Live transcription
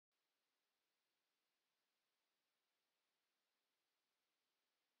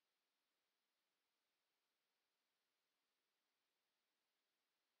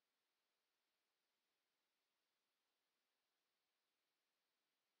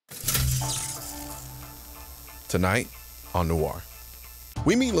Tonight on Noir,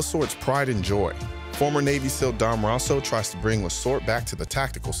 we meet LaSort's pride and joy. Former Navy SEAL Dom Rosso tries to bring LaSort back to the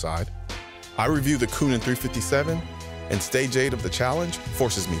tactical side. I review the Coonan 357, and Stage 8 of the challenge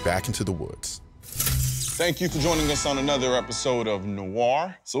forces me back into the woods. Thank you for joining us on another episode of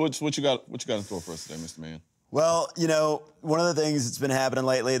Noir. So what you got in store for us today, Mr. Man? Well, you know, one of the things that's been happening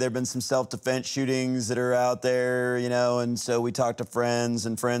lately, there have been some self-defense shootings that are out there, you know, and so we talked to friends,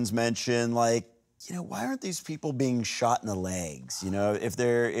 and friends mentioned, like, you know, why aren't these people being shot in the legs? You know, if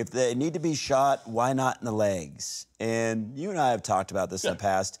they need to be shot, why not in the legs? And you and I have talked about this in the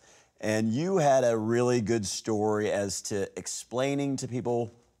past, and you had a really good story as to explaining to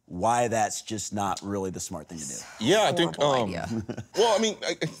people why that's just not really the smart thing to do. Yeah, I think, well, I mean,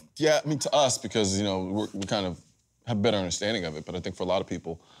 to us, because, you know, we kind of have a better understanding of it, but I think for a lot of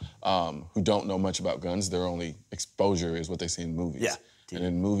people who don't know much about guns, their only exposure is what they see in movies. Yeah. And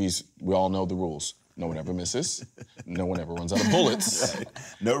in movies, we all know the rules. No one ever misses. No one ever runs out of bullets. Right.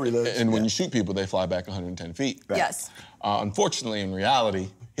 No reloads. And when you shoot people, they fly back 110 feet. Right. Yes. Unfortunately, in reality,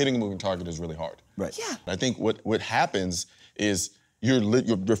 hitting a moving target is really hard. Right. Yeah. I think what happens is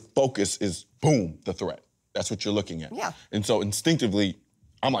your focus is, boom, the threat. That's what you're looking at. Yeah. And so instinctively,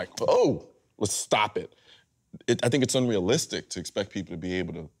 I'm like, oh, let's stop it. I think it's unrealistic to expect people to be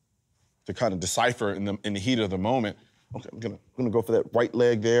able to kind of decipher in the heat of the moment. Okay, I'm gonna go for that right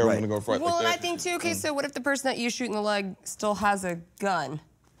leg there. Right. I'm gonna go for right well, like and that. I think too, okay, so what if the person that you shoot in the leg still has a gun?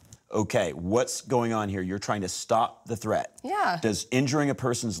 Okay, what's going on here? You're trying to stop the threat. Yeah. Does injuring a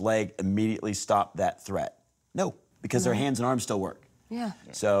person's leg immediately stop that threat? No, because their hands and arms still work. Yeah.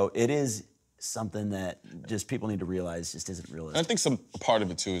 So it is something that just people need to realize just isn't realistic. And I think some part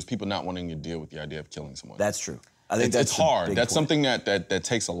of it too is people not wanting to deal with the idea of killing someone. That's true. I think that's it's hard. That's point. something that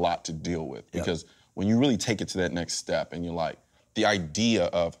takes a lot to deal with, because when you really take it to that next step and you're like, the idea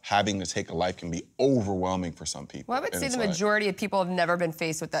of having to take a life can be overwhelming for some people. Well, I would say the majority of people have never been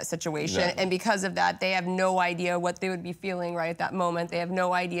faced with that situation, and because of that, they have no idea what they would be feeling right at that moment. They have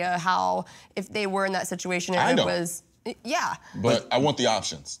no idea how, if they were in that situation, and it was, But I want the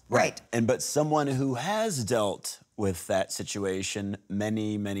options. Right. But someone who has dealt with that situation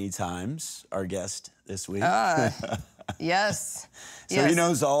many, many times, our guest this week. Yes. So he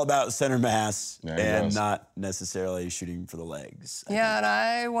knows all about center mass and does. not necessarily shooting for the legs. Yeah, and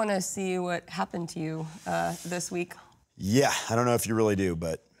I want to see what happened to you this week. Yeah, I don't know if you really do,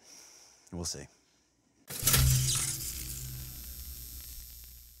 but we'll see.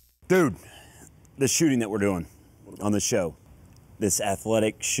 Dude, the shooting that we're doing on the show, this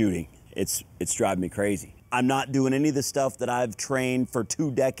athletic shooting, it's driving me crazy. I'm not doing any of the stuff that I've trained for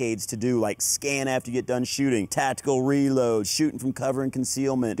 2 decades to do, like scan after you get done shooting, tactical reloads, shooting from cover and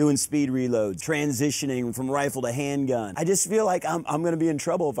concealment, doing speed reloads, transitioning from rifle to handgun. I just feel like I'm gonna be in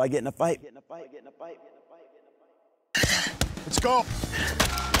trouble if I get in a fight. Let's go.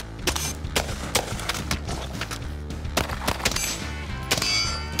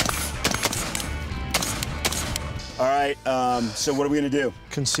 All right, so what are we gonna do?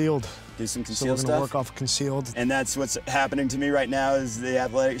 Concealed. Do some So concealed we're gonna stuff? work off concealed. And that's what's happening to me right now is the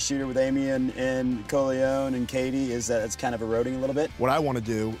athletic shooter with Amy and Colion and Katie is that it's kind of eroding a little bit. What I want to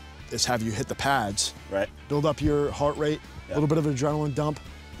do is have you hit the pads. Right. Build up your heart rate, a little bit of adrenaline dump,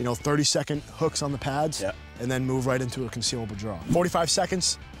 you know, 30-second hooks on the pads, and then move right into a concealable draw. 45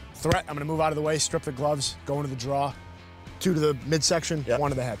 seconds, threat, I'm gonna move out of the way, strip the gloves, go into the draw, 2 to the midsection, 1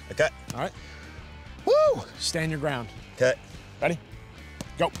 to the head. Okay. All right. Woo! Stand your ground. Okay. Ready?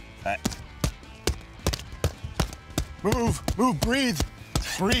 Go. All right. Move, breathe,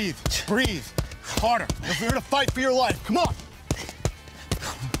 breathe, breathe. Harder. You're here to fight for your life. Come on.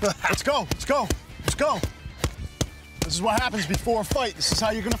 Let's go, let's go, let's go. This is what happens before a fight. This is how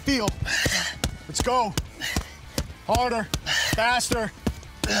you're gonna feel. Let's go. Harder, faster.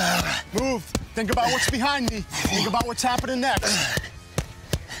 Move. Think about what's behind me. Think about what's happening next.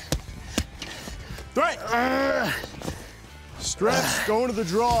 Right. Stretch, go into the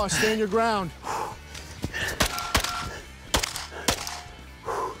draw, stand your ground.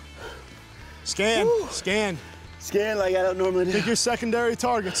 Scan, scan. Scan like I don't normally do. Pick your secondary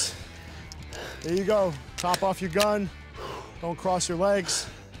targets. There you go. Top off your gun. Don't cross your legs.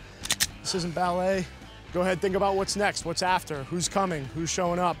 This isn't ballet. Go ahead, think about what's next, what's after, who's coming, who's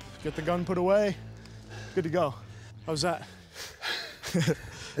showing up. Get the gun put away. Good to go. How's that?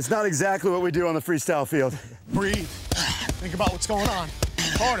 It's not exactly what we do on the freestyle field. Breathe. Think about what's going on.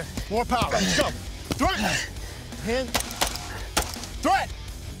 Harder, more power. Let's go. Threat. Hand. Threat.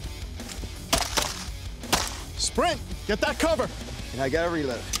 Sprint. Get that cover. And I gotta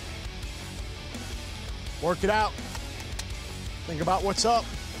reload. Work it out. Think about what's up.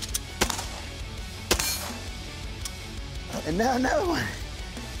 And now another one.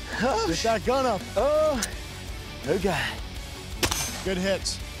 Oh, Get that gun up. Oh, okay. Good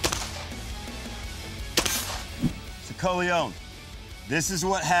hits. So Colion, this is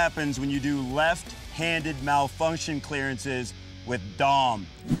what happens when you do left-handed malfunction clearances with Dom.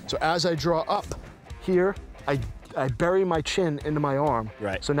 So as I draw up here, I bury my chin into my arm.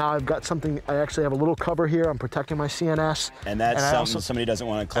 Right. So now I've got something, I actually have a little cover here. I'm protecting my CNS. And that's something somebody doesn't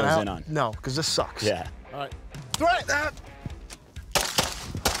want to close in on. No, because this sucks. Yeah. All right. Threat that.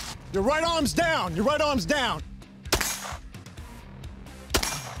 Your right arm's down. Your right arm's down.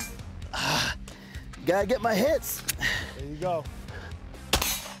 Gotta get my hits. There you go.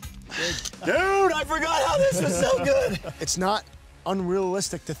 Dude, I forgot how this was so good. It's not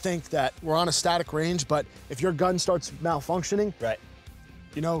unrealistic to think that we're on a static range, but if your gun starts malfunctioning, Right.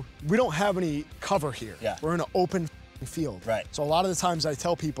 you know, we don't have any cover here. Yeah. We're in an open field. Right. So a lot of the times I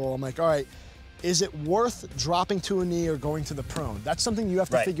tell people, I'm like, all right, is it worth dropping to a knee or going to the prone? That's something you have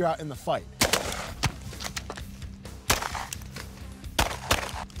to figure out in the fight.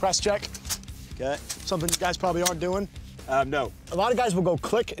 Press check. Okay. Something you guys probably aren't doing. No. A lot of guys will go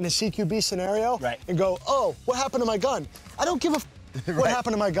click in a CQB scenario and go, oh, what happened to my gun? I don't give a what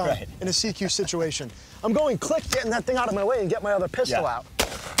happened to my gun in a CQ situation. I'm going click, getting that thing out of my way and get my other pistol out.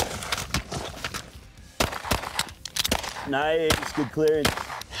 Nice, good clearance.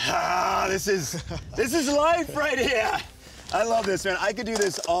 Ah, this is life right here. I love this, man. I could do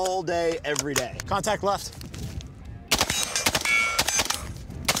this all day, every day. Contact left.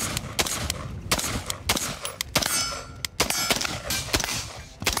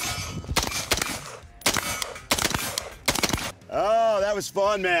 Oh, that was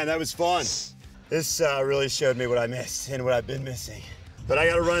fun, man. That was fun. This really showed me what I missed and what I've been missing. But I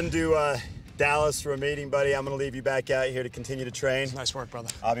got to run to Dallas for a meeting, buddy. I'm going to leave you back out here to continue to train. Nice work, brother.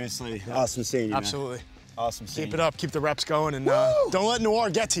 Obviously, awesome seeing you, Absolutely. Man. Awesome seeing you. Keep it up. Keep the reps going, and don't let Noir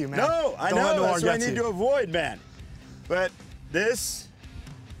get to you, man. No, I don't know. Let Noir That's get what I need to avoid, man. But this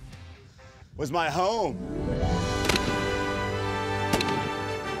was my home.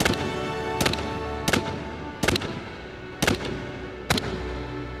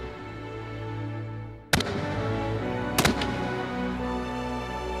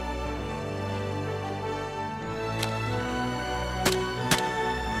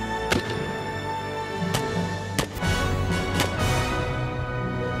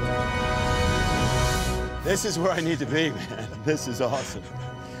 This is where I need to be, man. This is awesome.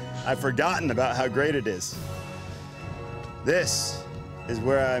 I've forgotten about how great it is. This is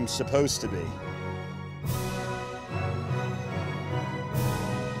where I'm supposed to be.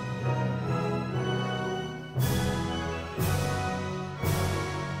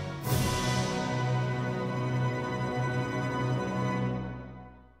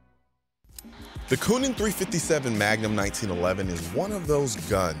 The Coonan 357 Magnum 1911 is one of those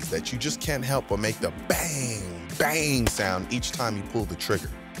guns that you just can't help but make the bang, bang sound each time you pull the trigger.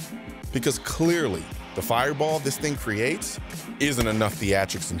 Because clearly, the fireball this thing creates isn't enough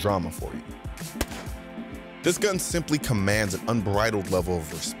theatrics and drama for you. This gun simply commands an unbridled level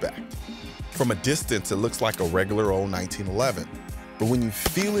of respect. From a distance, it looks like a regular old 1911, but when you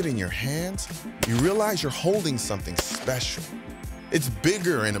feel it in your hands, you realize you're holding something special. It's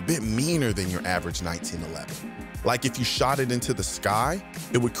bigger and a bit meaner than your average 1911. Like if you shot it into the sky,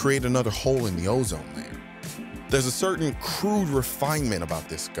 it would create another hole in the ozone layer. There's a certain crude refinement about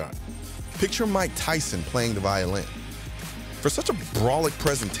this gun. Picture Mike Tyson playing the violin. For such a brawlic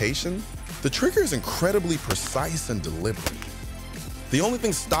presentation, the trigger is incredibly precise and deliberate. The only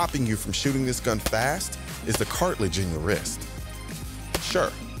thing stopping you from shooting this gun fast is the cartilage in your wrist.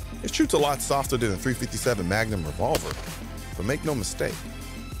 Sure, it shoots a lot softer than a .357 Magnum revolver, but make no mistake,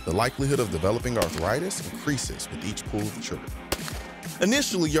 the likelihood of developing arthritis increases with each pull of the trigger.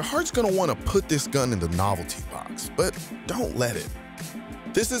 Initially, your heart's gonna wanna put this gun in the novelty box, but don't let it.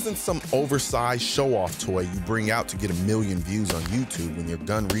 This isn't some oversized show-off toy you bring out to get 1 million views on YouTube when your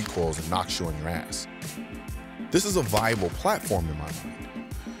gun recoils and knocks you on your ass. This is a viable platform in my mind.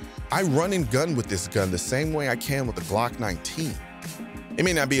 I run and gun with this gun the same way I can with the Glock 19. It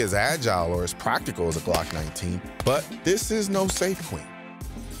may not be as agile or as practical as a Glock 19, but this is no safe queen.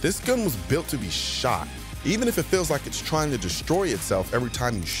 This gun was built to be shot, even if it feels like it's trying to destroy itself every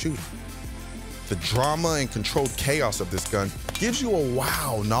time you shoot it. The drama and controlled chaos of this gun gives you a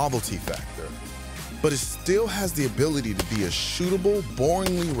wow novelty factor, but it still has the ability to be a shootable,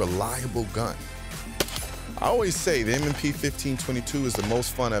 boringly reliable gun. I always say the M&P 1522 is the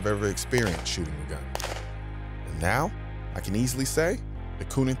most fun I've ever experienced shooting a gun. And now, I can easily say the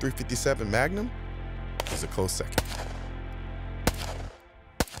Coonan 357 Magnum is a close second.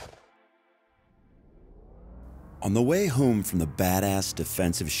 On the way home from the badass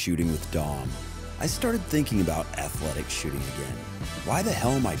defensive shooting with Dom, I started thinking about athletic shooting again. Why the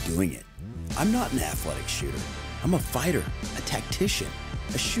hell am I doing it? I'm not an athletic shooter. I'm a fighter, a tactician,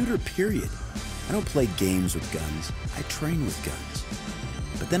 a shooter, period. I don't play games with guns. I train with guns.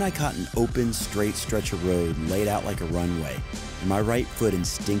 But then I caught an open, straight stretch of road laid out like a runway, and my right foot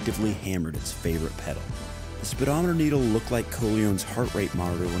instinctively hammered its favorite pedal. The speedometer needle looked like Colion's heart rate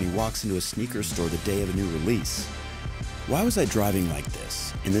monitor when he walks into a sneaker store the day of a new release. Why was I driving like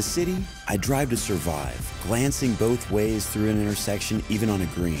this? In the city, I drive to survive, glancing both ways through an intersection, even on a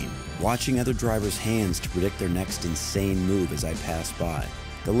green, watching other drivers' hands to predict their next insane move as I pass by.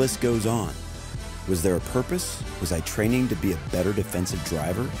 The list goes on. Was there a purpose? Was I training to be a better defensive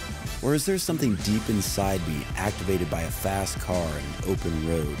driver? Or is there something deep inside me activated by a fast car and an open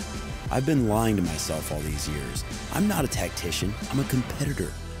road? I've been lying to myself all these years. I'm not a tactician. I'm a competitor,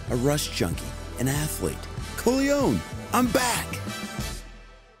 a rush junkie, an athlete. Colion, I'm back!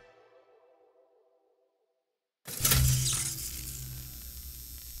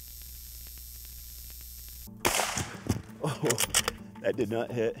 Oh, that did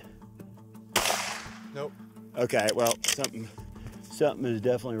not hit. Nope. Okay, well, something is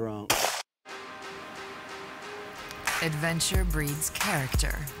definitely wrong. Adventure breeds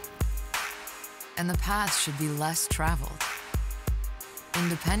character, and the path should be less traveled.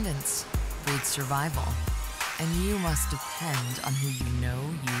 Independence breeds survival, and you must depend on who you know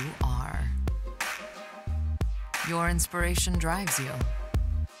you are. Your inspiration drives you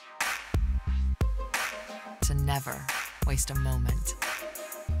to never waste a moment.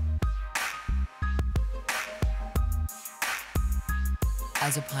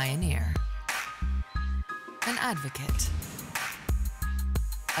 As a pioneer, an advocate,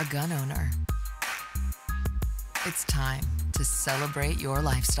 a gun owner, it's time to celebrate your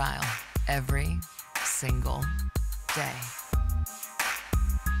lifestyle every single day.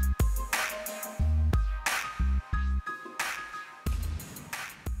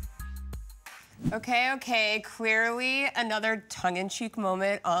 Okay, clearly another tongue-in-cheek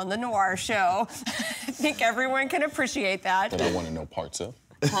moment on the Noir show. I think everyone can appreciate that. That I want to know parts of.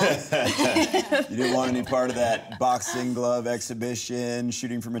 You didn't want any part of that boxing glove exhibition,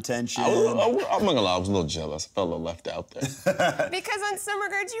 shooting from attention? I'm not gonna lie, I was a little jealous. I felt a little left out there. Because on some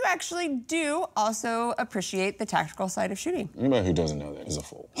regards, you actually do also appreciate the tactical side of shooting. Anybody who doesn't know that is a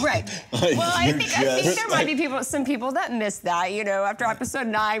fool. Right. Well, I think there might be some people that miss that. You know, after episode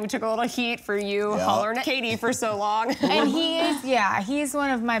 9, we took a little heat for you hollering at Katie for so long. And he's one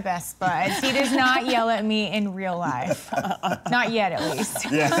of my best buds. He does not yell at me in real life. Not yet, at least.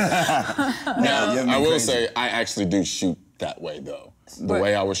 Now, I will say, I actually do shoot that way, though. The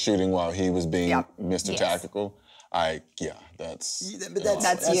way I was shooting while he was being Mr. Tactical, that's you.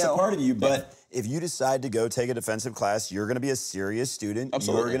 That's a part of you, but if you decide to go take a defensive class, you're going to be a serious student.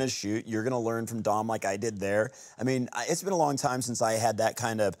 Absolutely. You're going to shoot. You're going to learn from Dom like I did there. I mean, it's been a long time since I had that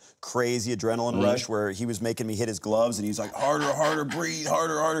kind of crazy adrenaline rush where he was making me hit his gloves and he's like, harder, harder, breathe,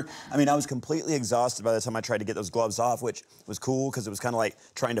 harder, harder. I mean, I was completely exhausted by the time I tried to get those gloves off, which was cool because it was kind of like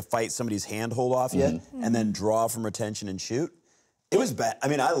trying to fight somebody's handhold off you and then draw from retention and shoot. It was bad. I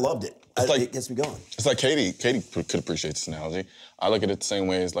mean, I loved it. It gets me going. It's like Katie could appreciate this analogy. I look at it the same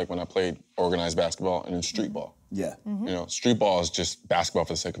way as like when I played organized basketball and then street ball. Yeah. You know, street ball is just basketball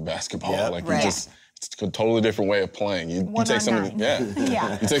for the sake of basketball. Yeah. Like it's a totally different way of playing. You take some of you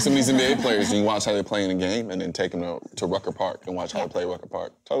take some of these NBA players and you watch how they play in a game and then take them to Rucker Park and watch how they play Rucker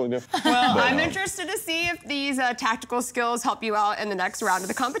Park. Totally different. Well, I'm interested to see if these tactical skills help you out in the next round of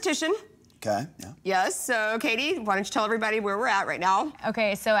the competition. Okay, yeah. Yes, so Katie, why don't you tell everybody where we're at right now?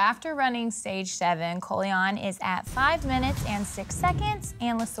 Okay, so after running stage 7, Colion is at 5 minutes and 6 seconds,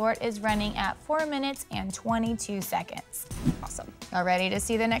 and Lesort is running at 4 minutes and 22 seconds. Awesome. Y'all ready to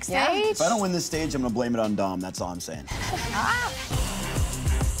see the next stage? If I don't win this stage, I'm gonna blame it on Dom, that's all I'm saying.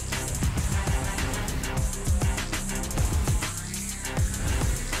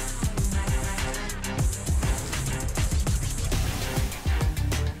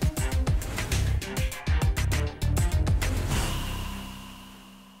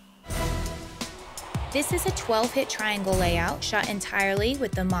 This is a 12-hit triangle layout shot entirely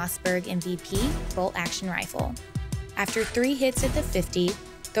with the Mossberg MVP bolt-action rifle. After 3 hits at the 50,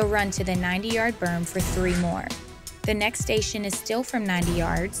 they'll run to the 90-yard berm for 3 more. The next station is still from 90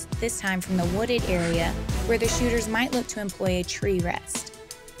 yards, this time from the wooded area, where the shooters might look to employ a tree rest.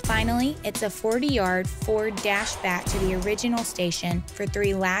 Finally, it's a 40-yard forward dash back to the original station for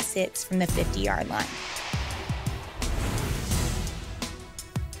 3 last hits from the 50-yard line.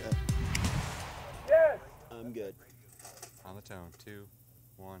 I'm good. On the tone, 2,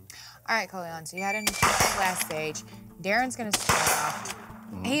 All right, Colion, so you had an last stage. Darren's gonna start off.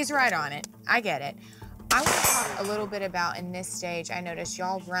 He's right on it. I get it. I want to talk a little bit about in this stage, I noticed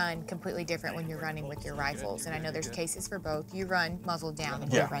y'all run completely different when you're running with your rifles, and I know there's cases for both. You run muzzle down and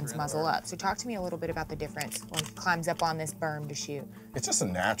he runs muzzle up. So talk to me a little bit about the difference when he climbs up on this berm to shoot. It's just a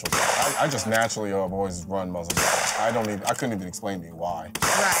natural thing. I just naturally have always run muzzle down. I couldn't even explain to you why.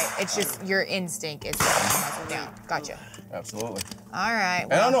 Right, it's just your instinct is to run muzzle down. Gotcha. Absolutely. All right.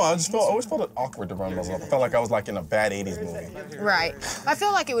 Well, and I don't know, I just always felt it awkward to run muzzle up. I felt like I was like in a bad 80s movie. Right. I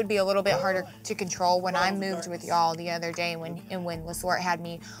feel like it would be a little bit harder to control when I moved with y'all the other day when Lasort had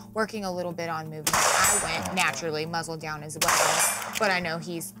me working a little bit on movement. I went naturally muzzle down as well, but I know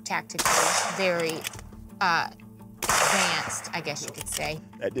he's tactically very advanced, I guess you could say.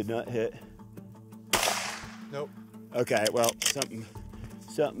 That did not hit. Nope. Okay, well, something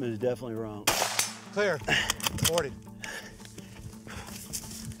is definitely wrong. Clear. 40.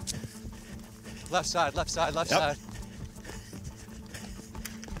 Left side, left side, left side.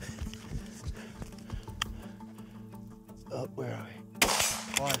 Oh, where are we?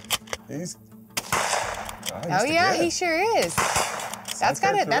 One. He's. Oh yeah, he sure is. That's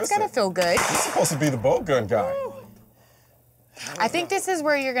gotta feel good. He's supposed to be the bolt gun guy. I think this is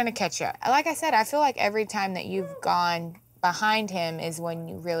where you're gonna catch up. Like I said, I feel like every time that you've gone behind him is when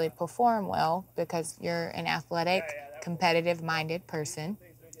you really perform well because you're an athletic, competitive-minded person.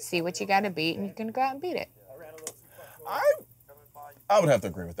 See what you gotta beat, and you can go out and beat it. I would have to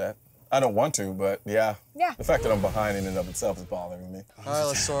agree with that. I don't want to, but yeah. Yeah. The fact that I'm behind in and of itself is bothering me. All right,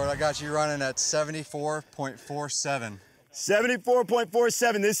 Lasort, I got you running at 74.47.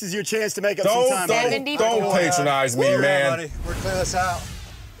 74.47. This is your chance to make up some time. Don't patronize me, man. Buddy. We're clear this out.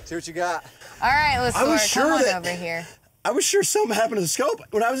 See what you got. All right, Lasort, come on over here. I was sure something happened to the scope.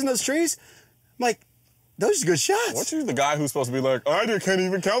 When I was in those trees, I'm like, those are good shots. Weren't you the guy who's supposed to be like, I can't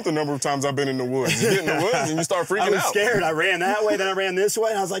even count the number of times I've been in the woods. You get in the woods and you start freaking out. I was scared. I ran that way, then I ran this way,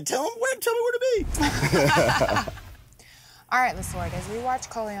 and I was like, tell me where to be. All right, Lasort, as we watch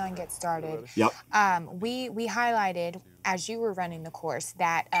Colion get started, we highlighted, as you were running the course,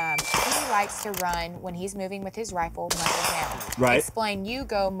 that he likes to run, when he's moving with his rifle, muzzle down. Right. Explain, you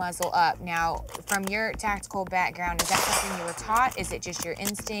go muzzle up. Now, from your tactical background, is that something you were taught? Is it just your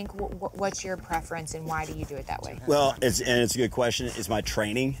instinct? What's your preference, and why do you do it that way? Well, it's a good question. It's my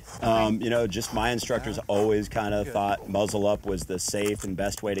training. You know, just my instructors always kind of thought muzzle up was the safe and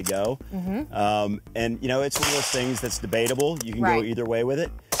best way to go. And, you know, it's one of those things that's debatable. You can go either way with it.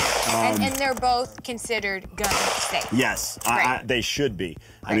 And they're both considered gun safe. Yes, they should be.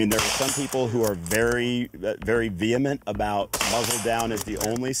 I mean, there are some people who are very, very vehement about muzzle down as the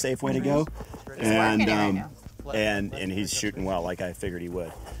only safe way to go. And he's shooting well, like I figured he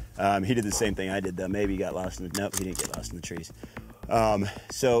would. He did the same thing I did, though. Maybe he got lost in the... Nope, he didn't get lost in the trees.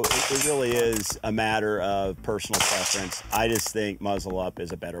 So it really is a matter of personal preference. I just think muzzle up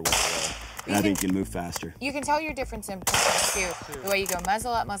is a better way to go. And I think you can move faster. You can tell your difference in preference, too. The way you go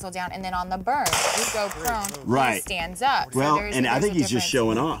muzzle up, muzzle down, and then on the burn, you go prone, he stands up. Well, so and I think he's just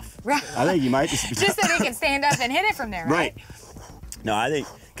showing off. Right. I think he might just... just so he can stand up and hit it from there, right? No, I think...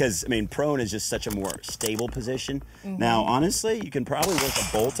 Because, I mean, prone is just such a more stable position. Now, honestly, you can probably work a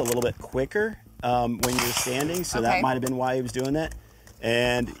bolt a little bit quicker when you're standing, so that might have been why he was doing that.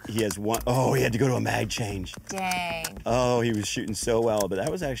 And he has one... Oh, he had to go to a mag change. Dang. Oh, he was shooting so well, but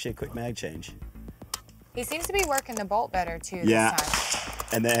that was actually a quick mag change. He seems to be working the bolt better, too, this time.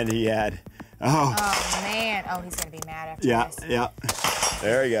 And then he had... Oh, man. Oh, he's going to be mad after this. Yeah.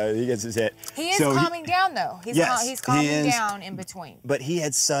 There we go. He gets his hit. He is calming down, though. He's calming down in between. But he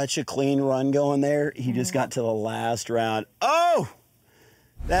had such a clean run going there. He just got to the last round. Oh!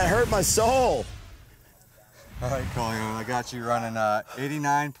 That hurt my soul. All right, Colion, I got you running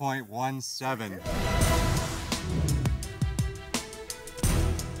 89.17.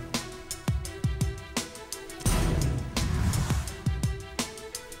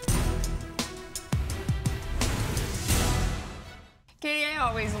 Katie, I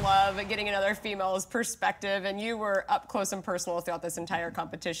always love getting another female's perspective, and you were up close and personal throughout this entire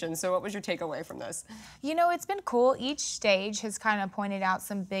competition. So what was your takeaway from this? You know, it's been cool. Each stage has kind of pointed out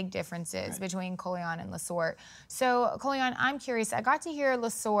some big differences between Colion and Lasort. So, Colion, I'm curious. I got to hear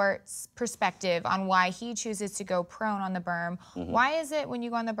Lasort's perspective on why he chooses to go prone on the berm. Why is it when you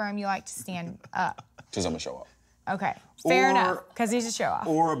go on the berm you like to stand up? Because I'm a show off. Okay, fair enough, because he's a show off.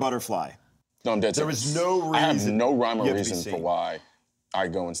 Or a butterfly. No, I'm dead serious. There was no reason. I have no rhyme or reason for why I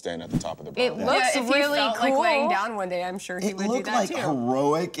go and stand at the top of the berm. It looks really felt cool. like laying down one day, I'm sure he would do that like too.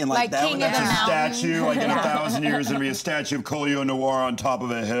 heroic and like that. King of the That's a Mountain. statue. Like in 1,000 years, there'll be a statue of Colion Noir on top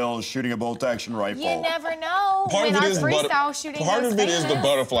of a hill shooting a bolt-action rifle. You never know. Part when of our it is freestyle shooting part goes of it is the famous.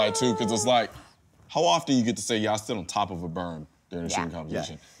 butterfly too, because it's like, how often you get to say, yeah, I stood on top of a berm during a Yeah. shooting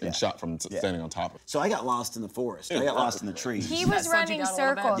competition and shot from standing on top of it. So I got lost in the forest. I got lost in the trees. He was running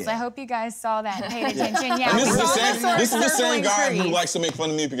circles. I hope you guys saw that and paid attention. Yeah, And this we is the saw same. Lissort This is the same circling guy who trees. likes to make fun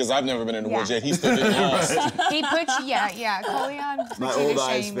of me because I've never been in the woods Yeah. yet. He's still getting lost. He put you, yeah, Colion. put My you old to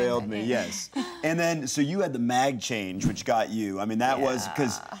eyes shame failed in me, that. yes. And then, so you had the mag change, which got you. I mean, that was,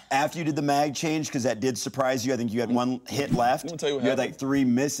 because after you did the mag change, because that did surprise you, I think you had one hit left. Let me tell you what You had happened. like 3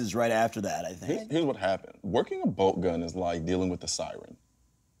 misses right after that, I think. Here's what happened. Working a bolt gun is like dealing with the siren.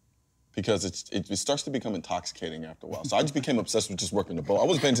 Because it starts to become intoxicating after a while. So I just became obsessed with just working the bolt. I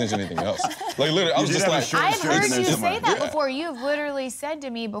wasn't paying attention to anything else. Like literally, I was just like, I've heard you say that Yeah. before. You've literally said to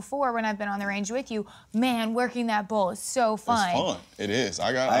me before when I've been on the range with you, man, working that bull is so fun. It's fun. It is.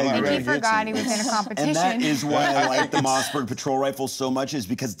 I think really he forgot he was in a competition. And that is why I like the Mossberg Patrol Rifle so much, is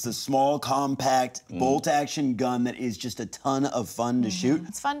because it's a small, compact, bolt-action gun that is just a ton of fun to shoot.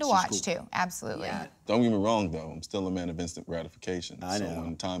 It's fun to watch too, absolutely. Don't get me wrong though, I'm still a man of instant gratification. I know. So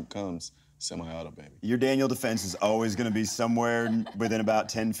when time comes, semi-auto, baby. Your Daniel defense is always going to be somewhere within about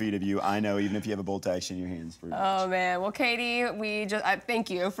 10 feet of you. I know, even if you have a bolt action in your hands. Oh man, well Katie, we just thank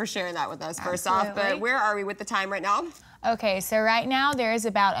you for sharing that with us first off, but where are we with the time right now? Okay, so right now there is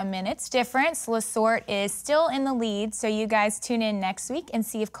about a minute's difference. Lissort is still in the lead, so you guys tune in next week and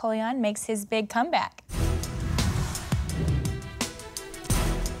see if Colion makes his big comeback.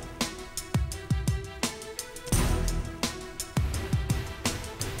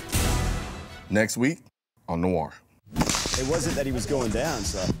 Next week on Noir. It wasn't that he was going down,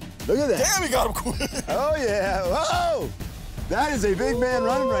 so. Look at that. Damn, he got him quick. Oh, yeah. Whoa! That is a big man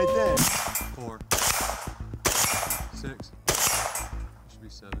running right there. 4.